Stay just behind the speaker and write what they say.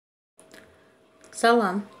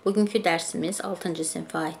Salam, bugünkü dərsimiz 6-cı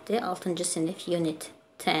sinifə aiddir. 6-cı sinif Unit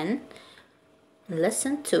 10.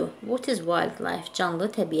 Lesson 2. What is wildlife?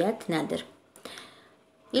 Canlı təbiət nədir?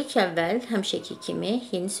 İlk əvvəl, həmişəki kimi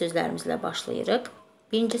yeni sözlərimizlə başlayırıq.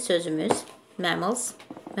 Birinci sözümüz mammals,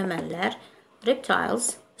 məməllər,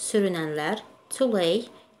 reptiles, sürünənlər, to lay,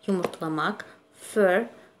 yumurtlamaq, fur,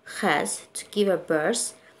 xəz, to give a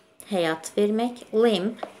birth, həyat vermək,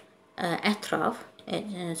 limb, ətraf,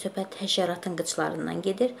 söhbət həşəratın qıçlarından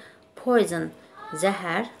gedir. Poison,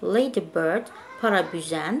 zəhər, ladybird,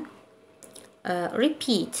 parabüzən,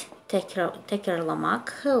 repeat,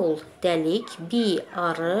 təkrarlamaq, hole, dəlik, bee,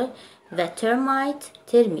 arı və termite,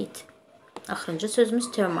 termit. Axırıncı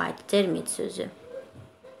sözümüz termite, termit sözü.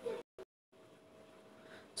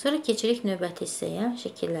 Sonra keçirik növbəti hissəyə,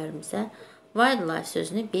 şəkillərimizə. Wildlife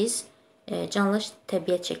sözünü biz canlı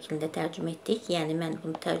təbiət şəklində tərcümə etdik. Yəni, mən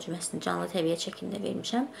bunun tərcüməsini canlı təbiət şəklində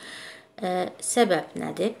vermişəm. Səbəb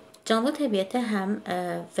nədir? Canlı təbiətə həm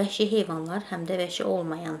vəhşi heyvanlar, həm də vəhşi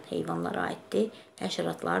olmayan heyvanlar aiddir.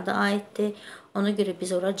 Həşəratlar da aiddir. Ona görə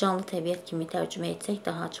biz ora canlı təbiət kimi tərcümə etsək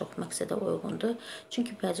daha çox məqsədə uyğundur.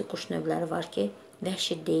 Çünki bəzi quş növləri var ki,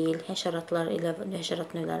 vəhşi deyil. Həşəratlar elə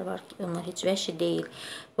həşərat növləri var ki, onlar heç vəhşi deyil.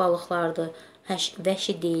 Balıqlardır.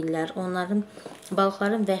 Vəhşi deyirlər. Onların,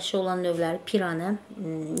 balıqların vəhşi olan növləri piranə,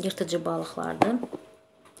 yırtıcı balıqlardır.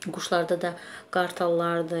 Quşlarda da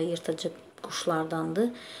qartallardır, yırtıcı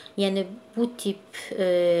quşlardandır. Yəni, bu tip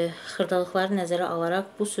xırdalıqları nəzərə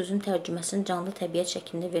alaraq bu sözün tərcüməsini canlı təbiət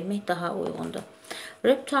şəklində vermək daha uyğundur.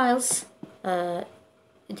 Reptiles,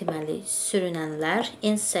 deməli, sürünənlər,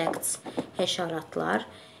 insects, həşəratlar,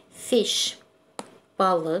 fish,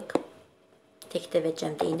 balıq, təkdə və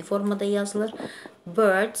cəmdə eyni formada yazılır.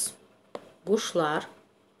 Birds, quşlar,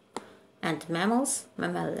 and mammals,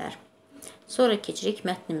 məməllər. Sonra keçirik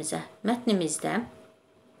mətnimizə. Mətnimizdə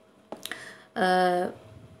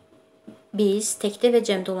biz təkdə və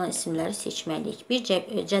cəmdə olan isimləri seçməliyik. Bir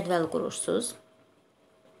cədvəl qurursunuz.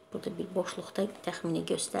 Burada bir boşluqda təxmini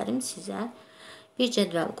göstərim sizə. Bir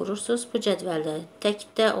cədvəl qurursunuz. Bu cədvəldə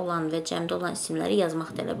təkdə olan və cəmdə olan isimləri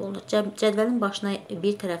yazmaq tələb olunur. Cədvəlin başına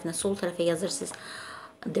bir tərəfinə, sol tərəfə yazırsınız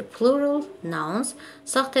the plural nouns.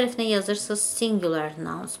 Sağ tərəfinə yazırsınız singular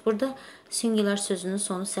nouns. Burada singular sözünün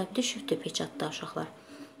sonu səhv düşübdür peçatda uşaqlar.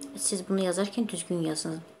 Siz bunu yazarkən düzgün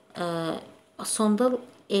yazın. Sonda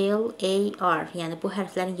L-A-R, yəni bu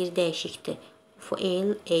hərflərin yeri dəyişikdir.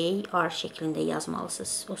 L-A-R şəklində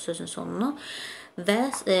yazmalısınız o sözün sonunu.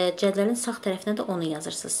 Və cədvəlin sağ tərəfinə də onu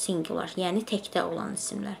yazırsınız, singular, yəni təkdə olan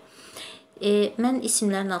isimlər. Mən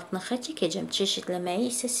isimlərin altına xətt çəkəcəm, çeşidləməyi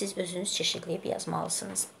isə siz özünüz çeşidləyib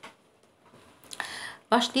yazmalısınız.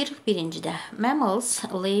 Başlayırıq birincidə. Mammals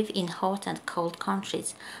live in hot and cold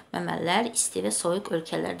countries. Məməllər isti və soyuq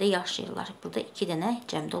ölkələrdə yaşayırlar. Burada 2 dənə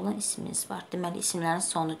cəmdə olan ismimiz var. Deməli, isimlərin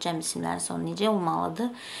sonu, cəm isimlərin sonu necə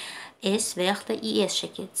olmalıdır? S və yaxud da ES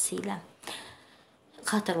şəkilçisi ilə.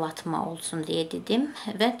 Xatırlatma olsun deyə dedim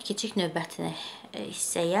və keçik növbəti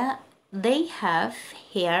hissəyə. They have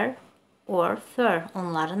hair or fur.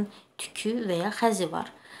 Onların tükü və ya xəzi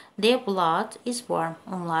var. Their blood is warm.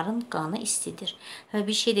 Onların qanı istidir. Və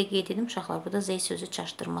bir şey də qeyd edim uşaqlar, burada zey sözü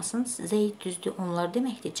çaşdırmasın. Zey düzdür, onlar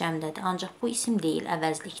deməkdir, cəmdədir. Ancaq bu isim deyil,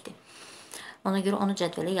 əvəzlikdir. Ona görə onu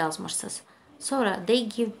cədvələ yazmırsınız. Sonra they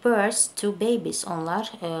give birth to babies.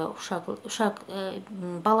 Onlar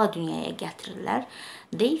bala dünyaya gətirirlər.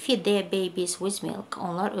 They feed their babies with milk.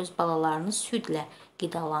 Onlar öz balalarını südlə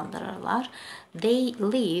qidalandırırlar. They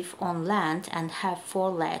live on land and have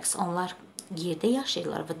 4 legs. Onlar yerdə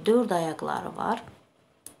yaşayırlar və 4 ayaqları var.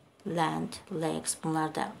 Land, legs,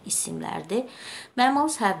 bunlar da isimlərdir.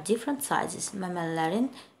 Mammals have different sizes.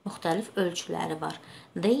 Məməllərin müxtəlif ölçüləri var.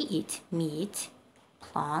 They eat meat,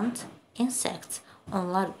 plant, insects.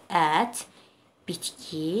 Onlar ət,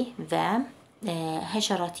 bitki və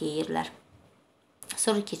həşərat yeyirlər.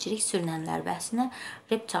 Sonra keçirik sürünənlər bəhsinə.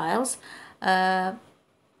 Reptiles.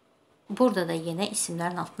 Burada da yenə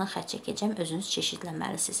isimlərin altına xətt çəkəcəm. Özünüz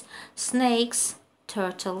çeşidləməlisiniz. Snakes,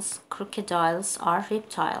 turtles, crocodiles are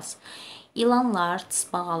reptiles. İlanlar,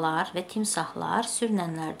 tısbağalar və timsahlar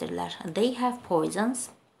sürünənlərdirlər. They have poisons.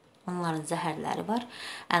 Onların zəhərləri var.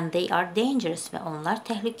 And they are dangerous və onlar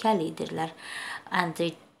təhlükəlidirlər. And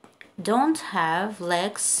they don't have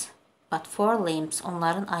legs but 4 limbs.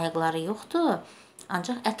 Onların ayaqları yoxdur,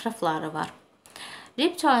 ancaq ətrafları var.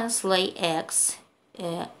 Reptiles lay eggs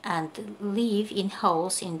and live in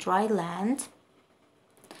holes in dry land,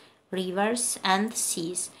 rivers and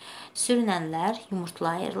seas. Sürünənlər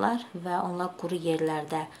yumurtlayırlar və onlar quru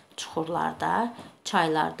yerlərdə, çuxurlarda,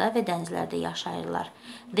 çaylarda və dənizlərdə yaşayırlar.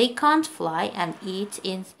 They can't fly and eat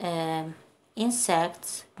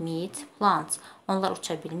insects, meat, plants. Onlar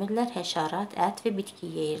uça bilmirlər, həşərat, ət və bitki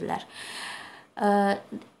yeyirlər. A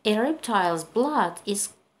reptile's blood is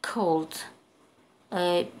cold.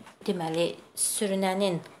 Deməli,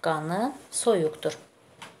 sürünənin qanı soyuqdur.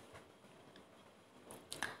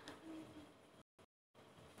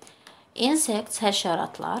 Insects,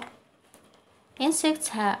 həşəratlar.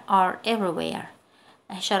 Insects are everywhere.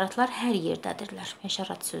 Həşəratlar hər yerdədirlər.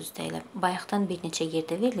 Həşərat sözü də elə bayaqdan bir neçə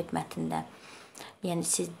yerdə verilib mətndə. Yəni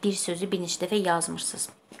siz bir sözü bir neçə dəfə yazmırsınız.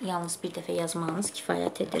 Yalnız bir dəfə yazmağınız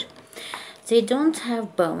kifayət edir. They don't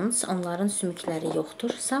have bones. Onların sümükləri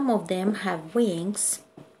yoxdur. Some of them have wings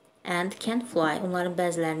and can fly. Onların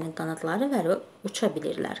bəzilərinin qanadları var və uça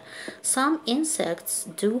bilirlər. Some insects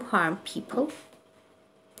do harm people,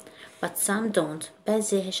 but some don't.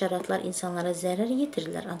 Bəzi həşəratlar insanlara zərər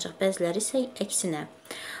yetirirlər, ancaq bəziləri isə əksinə.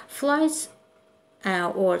 Flies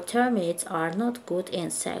or termites are not good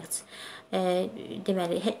insects.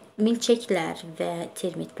 Deməli, milçəklər və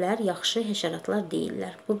termitlər yaxşı həşəratlar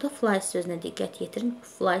deyirlər. Burada fly sözünə diqqət yetirin.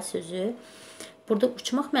 Fly sözü burada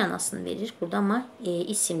uçmaq mənasını verir. Burada amma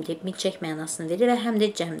isimdir, milçək mənasını verir və həm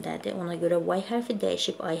də cəmdədir. Ona görə y hərfi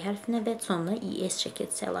dəyişib I hərfinə və sonuna es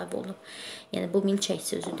şəkildə əlavə olunub. Yəni bu milçək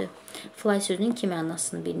sözüdür. Fly sözünün iki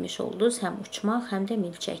mənasını bilmiş oldunuz. Həm uçmaq, həm də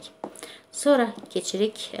milçək. Sonra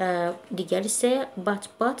keçirik digər hissəyə. But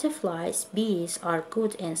butterflies, bees are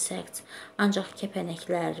good insects. Ancaq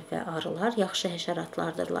kəpənəklər və arılar yaxşı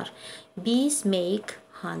həşəratlardırlar. Bees make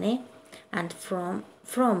honey and from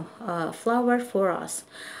flower for us.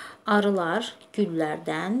 Arılar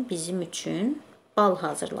güllərdən bizim üçün bal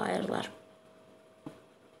hazırlayırlar.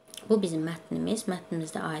 Bu bizim mətnimiz.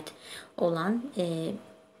 Mətnimizdə aid olan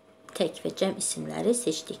tək və cəm isimləri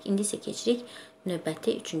seçdik. İndi isə keçirik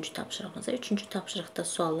növbəti 3-cü tapşırığımıza. 3-cü tapşırıqda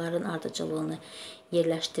sualların ardıcıllığını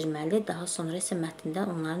yerləşdirməli, daha sonra isə mətndən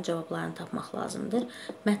onların cavablarını tapmaq lazımdır.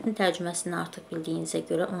 Mətnin tərcüməsini artıq bildiyinizə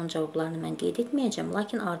görə onun cavablarını mən qeyd etməyəcəm,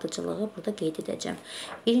 lakin ardıcılığı burada qeyd edəcəm.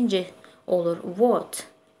 Birinci olur, what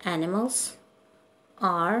animals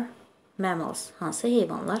are mammals? Hansı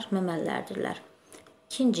heyvanlar məməllərdirlər?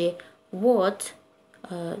 İkinci, what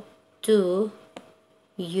do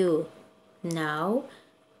you know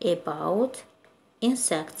about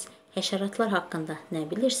insects? Həşəratlar haqqında nə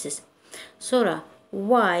bilirsiniz? Sonra,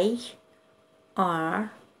 why are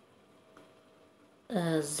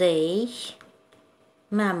they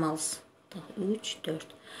mammals? 3,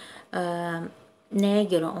 4. Nəyə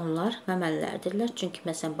görə onlar məməllərdirlər? Çünki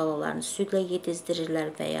məsələn balalarını südlə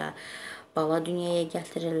yedizdirirlər və ya bala dünyaya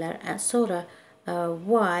gətirirlər. Sonra,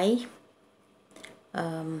 why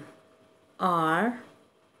are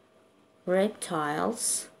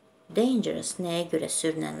reptiles dangerous? Nəyə görə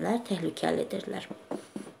sürünənlər təhlükəlidirlər?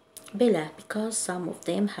 Belə, because some of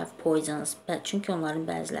them have poisons. Çünki onların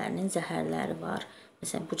bəzilərinin zəhərləri var.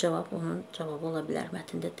 Məsələn, bu cavab onun cavabı ola bilər.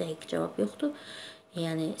 Mətndə dəqiq cavab yoxdur.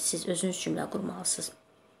 Yəni, siz özünüz cümlə qurmalısınız.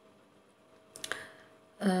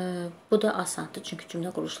 Bu da asandır, çünki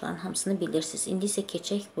cümlə quruluşlarının hamısını bilirsiniz. İndi isə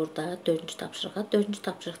keçək burada 4-cü tapşırığa. 4-cü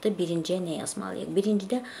tapşırıqda birinciyə nə yazmalıyıq?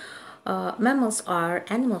 Birincidə, mammals are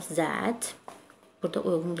animals that, burada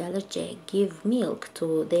uyğun gəlir C, give milk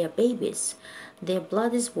to their babies. Their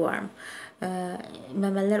blood is warm.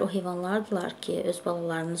 Məməllər o heyvanlardırlar ki, öz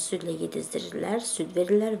balalarını südlə yedizdirirlər, süd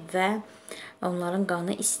verirlər və onların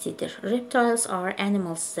qanı istidir. Reptiles are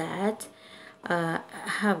animals that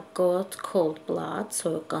have got cold blood.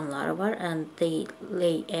 Soyuq qanları var. And they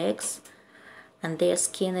lay eggs. And their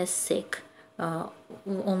skin is thick.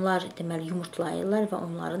 Onlar deməli yumurtlayırlar və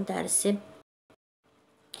onların dərisi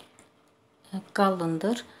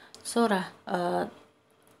qalındır. Sonra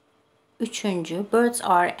üçüncü, birds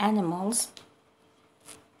are animals.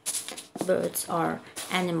 Birds are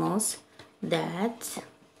animals that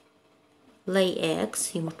lay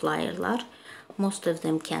eggs, yumurtlayırlar. Most of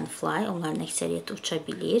them can fly. Onların əksəriyyəti uça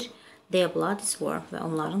bilir. Their blood is warm və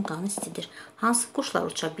onların qanı istidir. Hansı quşlar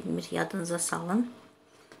uça bilmir? Yadınıza salın.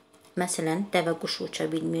 Məsələn, dəvə quşu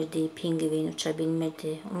uça bilmirdi, pinqvin uça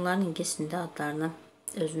bilmirdi. Onların ingiliscə adlarını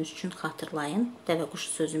özünüz üçün xatırlayın. Dəvə quşu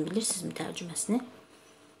sözünü bilirsinizmi tərcüməsini?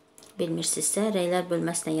 Bilmirsinizsə, rəylər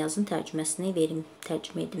bölməsinə yazın, tərcüməsini verim,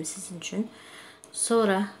 tərcümə edim sizin üçün.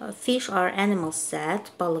 Sonra, fish are animals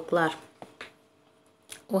that, balıqlar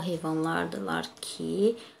o heyvanlardırlar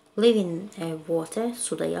ki, live in water,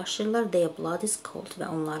 suda yaşayırlar, their blood is cold və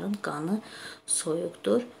onların qanı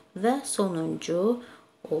soyuqdur. Və sonuncu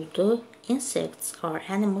oldu, insects are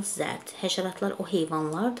animals that, həşəratlar o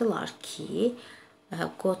heyvanlardırlar ki,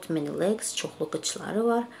 got many legs, çoxlu qıçları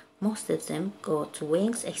var. Most of them got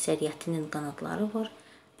wings, əksəriyyətinin qanadları var.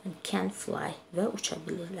 And can fly və uça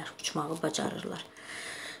bilirlər, uçmağı bacarırlar.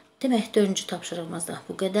 Demək, 4-cü tapşırığımız da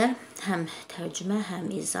bu qədər. Həm tərcümə,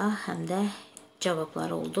 həm izah, həm də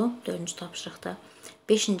cavablar oldu 4-cü tapşırıqda.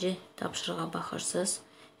 5-ci tapşırığa baxırsınız.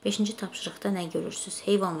 5-ci tapşırıqda nə görürsünüz?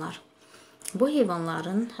 Heyvanlar. Bu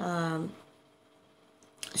heyvanların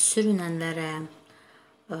sürünənlərə,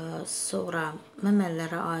 sonra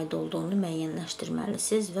məməlilərə aid olduğunu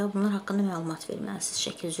müəyyənləşdirməlisiniz və bunlar haqqında məlumat verməlisiniz.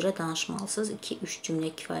 Şəkil üzrə danışmalısınız. 2-3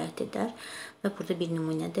 cümlə kifayət edər və burada bir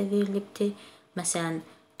nümunə də verilibdir. Məsələn,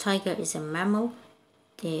 tiger is a mammal,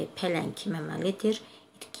 pələng məməlidir.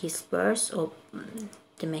 It gives birth, o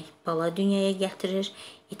demək bala dünyaya gətirir.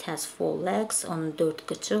 It has 4 legs, onun 4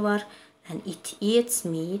 qıçı var. And it eats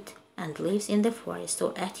meat and lives in the forest.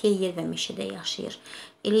 O ət yeyir və meşədə yaşayır.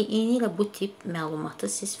 Eyni ilə bu tip məlumatı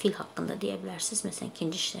siz fil haqqında deyə bilərsiniz. Məsələn,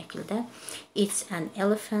 ikinci şəkildə it's an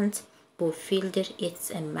elephant, bu fildir.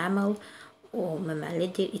 It's a mammal, o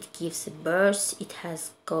məməlidir. It gives birth, it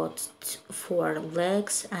has got 4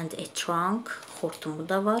 legs and a trunk, xortumu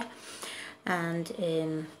da var. And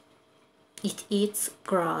it eats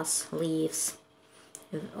grass, leaves.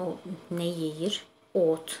 O nə yeyir?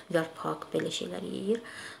 Ot, yarpaq, belə şeylər yeyir.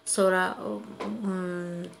 Sonra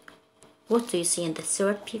what do you see in the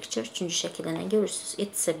third picture? Üçüncü şəkildə nə görürsünüz?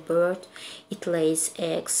 It's a bird, it lays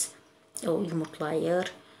eggs, o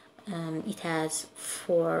yumurtlayır. It has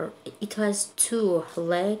 2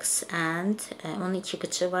 legs and onun 2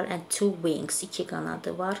 qıçı var and 2 wings, 2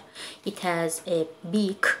 qanadı var. It has a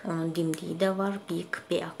beak, onun dimdiyi də var. Beak,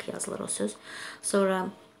 beak yazılır o söz. Sonra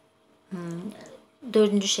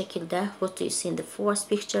 4-cü şəkildə what do you see in the fourth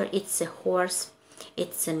picture? It's a horse,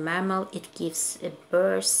 it's a mammal, it gives a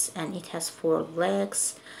birth and it has 4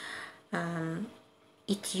 legs.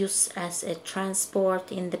 It used as a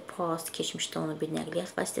transport in the past. Keçmişdə onu bir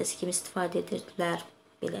nəqliyyat vasitəsi kimi istifadə edirdilər.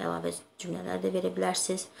 Belə əlavə cümlələr də verə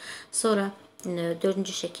bilərsiniz. Sonra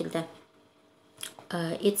 4-cü şəkildə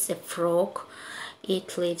it's a frog,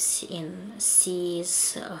 it lives in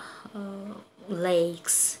seas,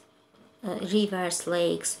 lakes, rivers,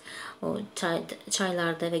 lakes, o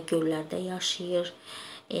çaylarda və göllərdə yaşayır.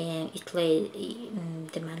 It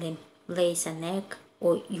deməli lays an egg,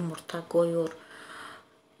 o yumurta qoyur,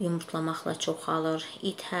 yumurtlamaqla çoxalır.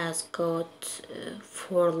 It has got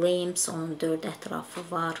 4 limbs, onun 4 ətrafı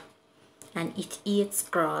var. And it eats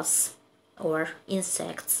grass or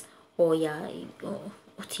insects, o ya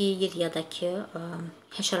ot yeyir ya da ki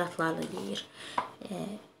həşəratlarla yeyir.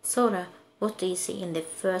 Sonra what do you see in the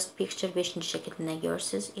first picture? 5-ci şəkildə nə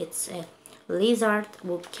görürsünüz? It's a lizard,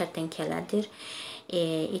 bu kərtənkələdir.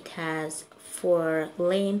 It has 4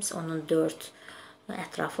 limbs, onun 4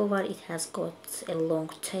 ətrafı var. It has got a long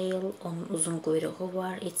tail, onun uzun quyruğu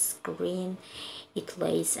var. It's green, it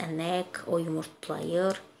lays an egg, o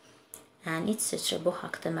yumurtlayır. And etc. Bu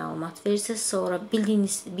haqda məlumat verirsiniz. Sonra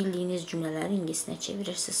bildiyiniz cümlələri ingilisinə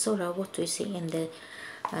çevirirsiniz. Sonra what do you see in the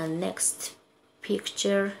next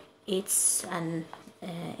picture? It's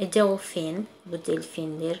a dolphin, bu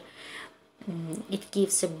delfindir. It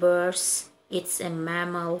gives a birth, it's a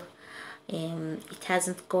mammal, it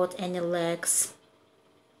hasn't got any legs.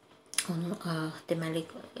 Onun deməli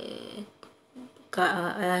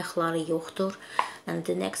ayaqları yoxdur. And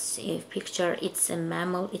the next picture, it's a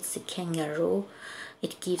mammal, it's a kangaroo.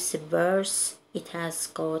 It gives a birth, it has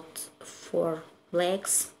got 4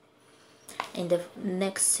 legs. In the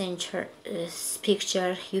next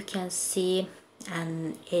picture, you can see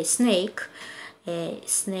a snake. A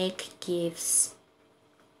snake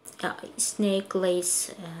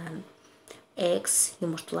lays eggs,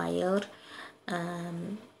 yumurtlayır.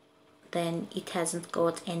 Then it hasn't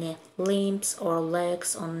got any limbs or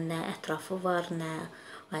legs. Onun nə ətrafı var, nə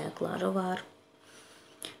ayaqları var.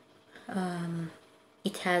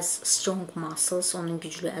 It has strong muscles. Onun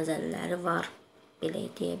güclü əzələləri var. Belə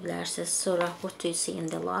deyə bilərsiniz. Sonra what do you see in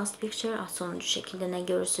the last picture? Sonuncu şəkildə nə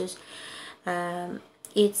görürsünüz?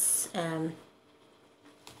 It's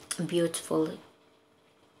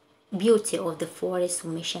beauty of the forest,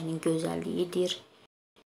 meşənin gözəlliyidir.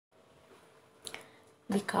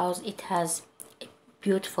 Because it has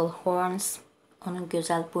beautiful horns, onun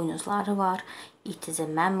gözəl buynuzları var. It is a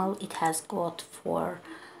mammal, it has got 4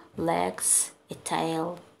 legs, a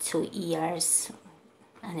tail, 2 ears,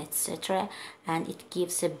 and etc. And it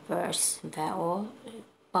gives a birth və o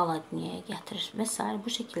bala dünyaya gətirir və s. Bu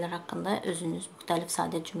şəkillər haqqında özünüz müxtəlif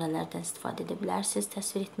sadə cümlələrdən istifadə edə bilərsiniz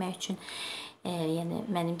təsvir etmək üçün. Yəni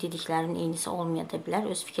mənim dediklərimin eynisi olmaya da bilər.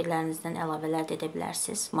 Öz fikirlərinizdən əlavələr də edə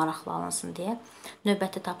bilərsiniz, maraqlı alınsın deyə.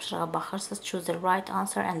 Növbəti tapşırığa baxırsınız. Choose the right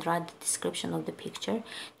answer and write the description of the picture.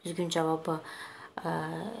 Düzgün cavabı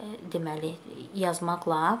deməli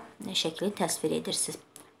yazmaqla şəkli təsvir edirsiniz.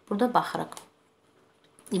 Burada baxırıq.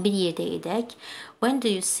 bir yerdə edək. When do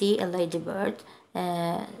you see a ladybird?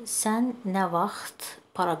 Sən nə vaxt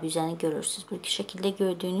parabüzəni görürsünüz? Bu şəkildə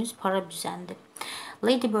gördüyünüz parabüzəndir.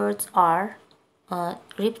 Ladybirds are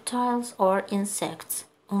reptiles or insects.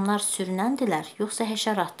 Onlar sürünəndilər, yoxsa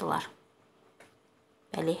həşəratdılar?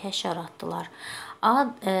 Bəli, həşəratdılar.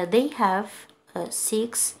 They have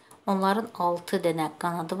 6. Onların 6 dənə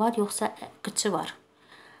qanadı var, yoxsa qıçı var?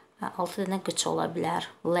 6 dənə qıçı ola bilər.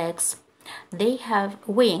 Legs. They have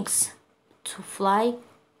wings to fly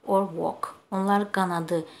or walk. Onlar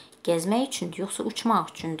qanadı gəzmək üçündür, yoxsa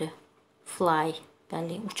uçmaq üçündür? Fly.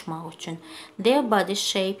 Bəli, uçmaq üçün. Their body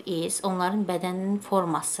shape is, onların bədəninin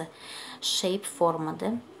forması. Shape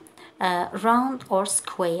formadır. Round or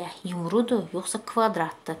square. Yumrudur, yoxsa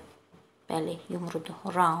kvadratdır? Bəli, yumrudur.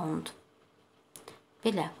 Round.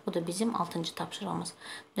 Belə, bu da bizim 6-cı tapşırığımız.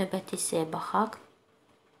 Növbəti hissəyə baxaq.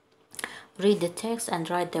 Read the text and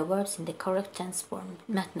write the words in the correct tense form.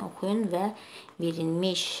 Mətni oxuyun və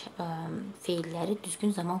verilmiş feilləri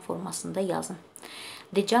düzgün zaman formasında yazın.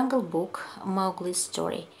 The Jungle Book, Mowgli's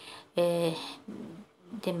Story.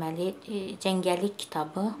 Deməli, Cəngəllik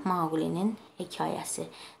kitabı Mowglinin hekayəsi.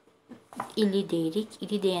 İli deyirik.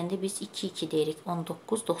 İli deyəndə biz 2-2 deyirik.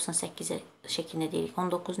 19-98 şəklində deyirik.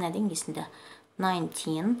 19 nədir ingilisində?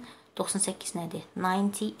 19. 98 nədir?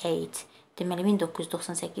 98. Deməli,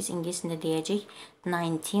 1998 ingilisində deyəcək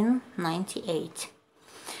 1998.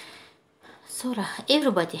 Sonra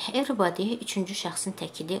everybody. Everybody 3-cü şəxsin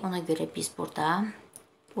təkidir. Ona görə biz burada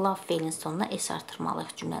love feilin sonuna s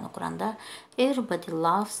artırmalıyıq cümləni quranda. Everybody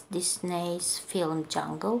loves Disney's film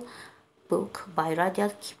Jungle Book by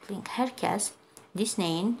Radyad Kiplinq. Hər kəs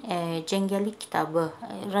Disneyin Cəngəllik kitabı,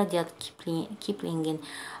 Radyad Kiplingin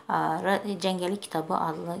Cəngəllik kitabı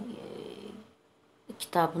adlı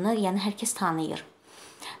kitabını, yəni hər kəs tanıyır.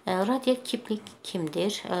 Radyad Kiplinq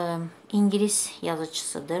kimdir? İngilis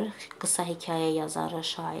yazıcısıdır, qısa hekayə yazarı,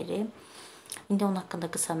 şairi. İndi onun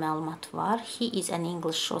haqqında qısa məlumat var. He is an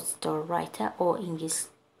English short story writer. O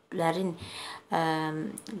ingilislərin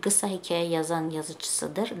qısa hekayə yazan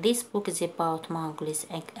yazıcısıdır. This book is about Mowgli's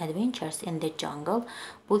adventures in the jungle.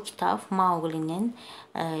 Bu kitab Mowglinin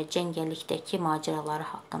cəngəllikdəki macəraları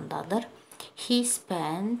haqqındadır. He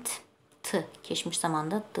spent keçmiş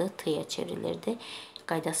zamanda t'ya çevrilirdi.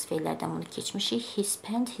 Qaydası feillərdən bunu keçmişik. He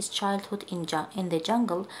spent his childhood in the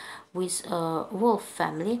jungle with a wolf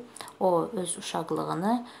family. O öz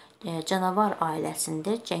uşaqlığını canavar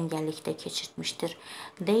ailəsində cəngəllikdə keçirtmişdir.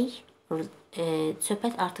 They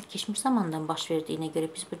söhbət artıq keçmiş zamandan baş verdiyinə görə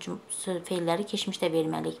biz bu feilləri keçmişdə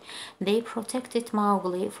verməliyik. They protected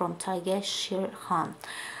Mowgli from Tiger Shere Khan.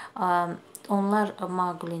 Onlar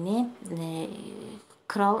Mowglini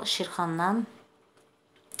Kral Şirxandan,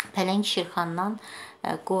 Pələng Şirxandan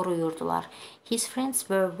qoruyurdular. His friends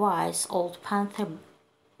were wise old panther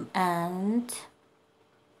and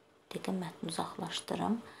mətni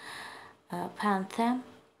uzaqlaşdırım. Panther,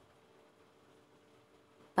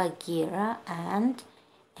 Bagheera and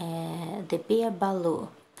the bear Baloo.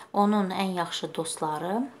 Onun ən yaxşı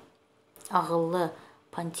dostları ağıllı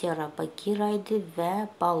Pantera Bagheera idi və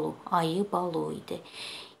Baloo, ayı Baloo idi.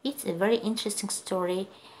 It's a very interesting story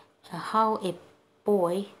how a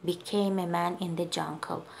boy became a man in the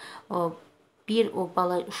jungle. Bir o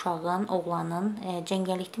bala uşağın, oğlanın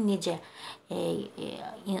cəngəllikdə necə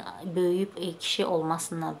böyüyüb kişi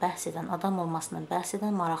olmasından bəhs edən, adam olmasından bəhs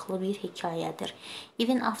edən maraqlı bir hekayədir.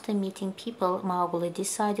 Even after meeting people, Mowgli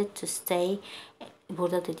decided to stay.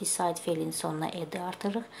 Burada da decide feilin sonuna ed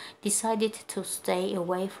artırıq. Decided to stay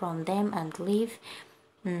away from them and live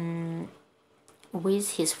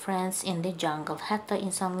with his friends in the jungle. Hətta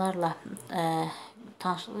insanlarla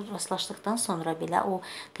rastlaşdıqdan sonra belə o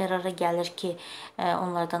qərara gəlir ki,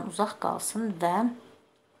 onlardan uzaq qalsın və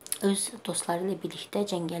öz dostları ilə birlikdə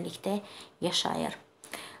cəngəllikdə yaşayır.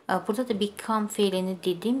 Burada da become feilini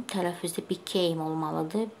dedim, tələffüzdə became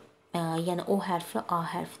olmalıdır. Yəni o hərfi A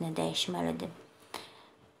hərfinə dəyişməlidir.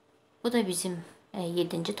 Bu da bizim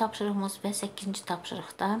 7-ci tapşırığımız və 8-ci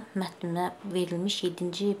tapşırıqda mətnə verilmiş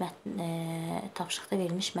 7-ci tapşırıqda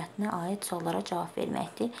verilmiş mətnə aid suallara cavab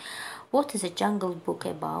verməkdir. What is a jungle book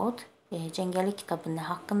about? Cəngəllik kitabı nə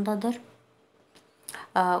haqqındadır?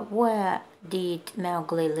 Where did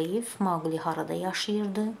Mowgli live? Mowgli harada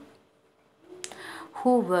yaşayırdı?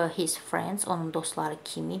 Who were his friends? Onun dostları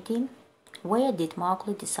kim idi? Where did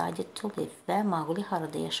Mowgli decided to live? Və Mowgli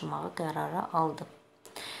harada yaşamağı qərara aldı.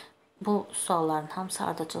 Bu sualların hamısı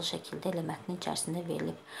ardıcıl şəkildə elə mətnin içərisində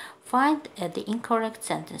verilib. Find the incorrect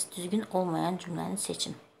sentence. Düzgün olmayan cümləni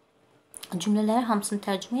seçin. Cümlələri hamısını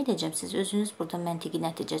tərcümə edəcəm. Siz özünüz burada məntiqi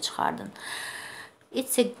nəticə çıxardın.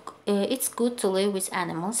 It's good to live with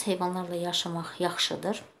animals. Heyvanlarla yaşamaq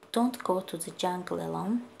yaxşıdır. Don't go to the jungle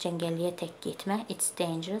alone. Cəngəlliyə tək getmə. It's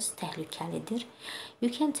dangerous. Təhlükəlidir.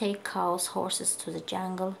 You can take cows, horses to the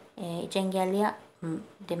jungle. Cəngəlliyə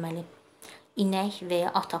deməli inək və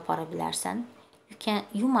ya at apara bilərsən.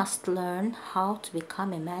 You must learn how to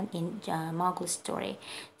become a man in Mowgli's story.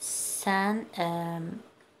 Sən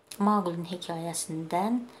Mowgli'nin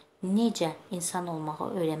hekayəsindən necə insan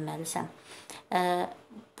olmağı öyrənməlisən.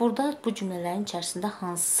 Burada bu cümlələrin içərisində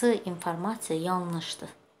hansı informasiya yanlışdır?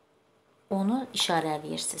 Onu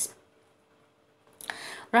işarələyirsiniz.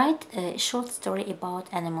 Write a short story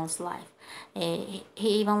about animals' life.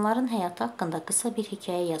 Heyvanların həyatı haqqında qısa bir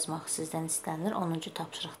hekayə yazmaq sizdən istənilir. 10-cu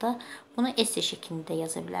tapşırıqda bunu esse şəklində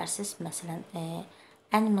yaza bilərsiniz. Məsələn,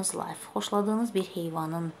 animals' life. Xoşladığınız bir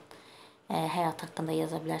heyvanın həyat haqqında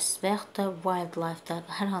yaza bilərsiniz və yaxud da wildlife-da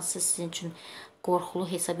hər hansı sizin üçün qorxulu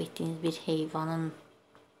hesab etdiyiniz bir heyvanın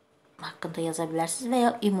haqqında yaza bilərsiniz və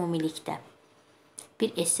ya ümumilikdə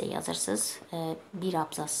bir esse yazırsınız, bir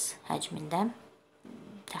abzas həcmində,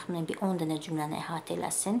 təxminən bir 10 dənə cümləni əhatə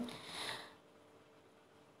eləsin.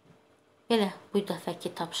 Belə, bu dəfəki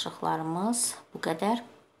tapşırıqlarımız bu qədər.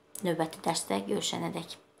 Növbəti dərsdə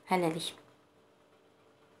görüşənədək. Hələlik.